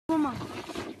come on.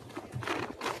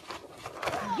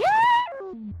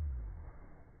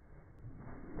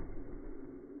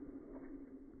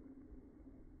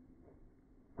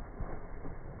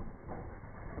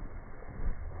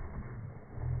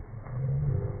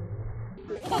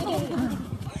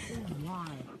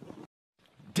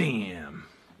 Damn.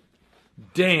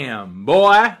 Damn,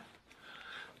 boy.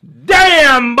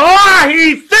 Damn, boy,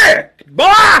 he's thick.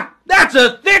 Boy, that's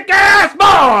a thick-ass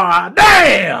boy.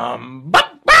 Damn.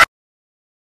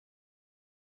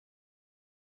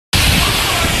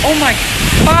 Oh my,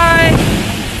 bye.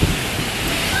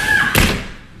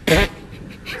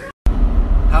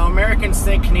 How Americans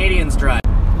think Canadians drive.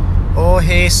 Oh,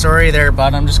 hey, sorry there,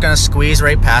 bud. I'm just gonna squeeze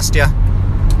right past you.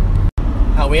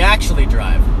 How we actually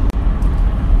drive.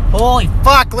 Holy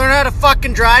fuck, learn how to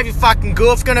fucking drive, you fucking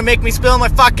goof. Gonna make me spill my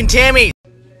fucking Tammy.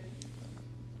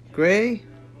 Gray,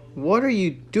 what are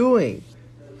you doing?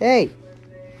 Hey,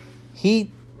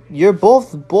 you're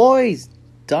both boys,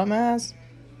 dumbass.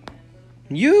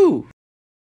 You!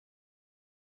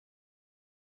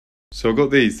 So I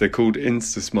got these, they're called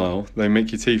Insta Smile. They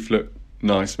make your teeth look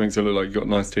nice, makes it look like you've got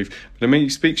nice teeth, but they make you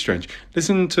speak strange.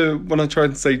 Listen to when I try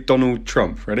to say Donald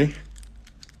Trump, ready?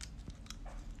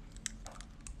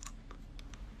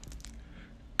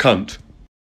 Cunt.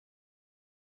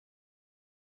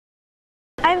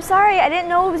 I'm sorry, I didn't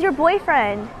know it was your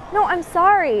boyfriend. No, I'm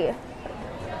sorry.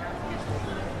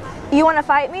 You want to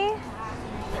fight me?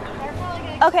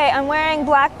 Okay, I'm wearing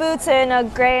black boots and a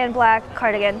gray and black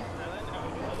cardigan.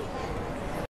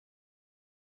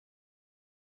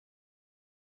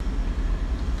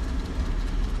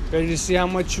 Ready to see how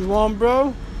much you want,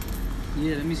 bro?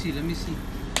 Yeah, let me see.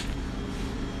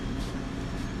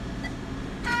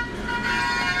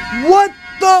 What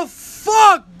the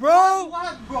fuck, bro?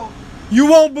 What, bro? You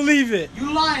won't believe it.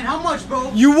 You lying. How much,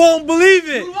 bro? You won't believe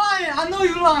it. You lying. I know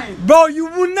you lying. Bro, you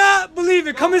will not believe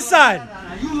it. Come inside. No.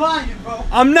 You lying, bro.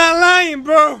 I'm not lying,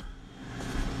 bro.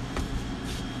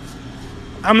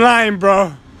 I'm lying,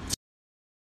 bro.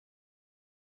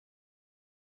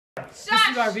 This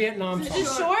is our Vietnam song. Is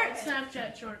it short?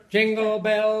 Snapchat short. Jingle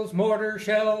bells, mortar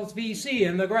shells, VC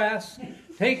in the grass.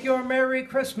 Take your Merry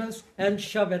Christmas and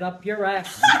shove it up your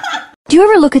ass. Do you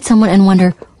ever look at someone and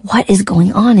wonder what is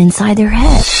going on inside their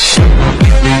head?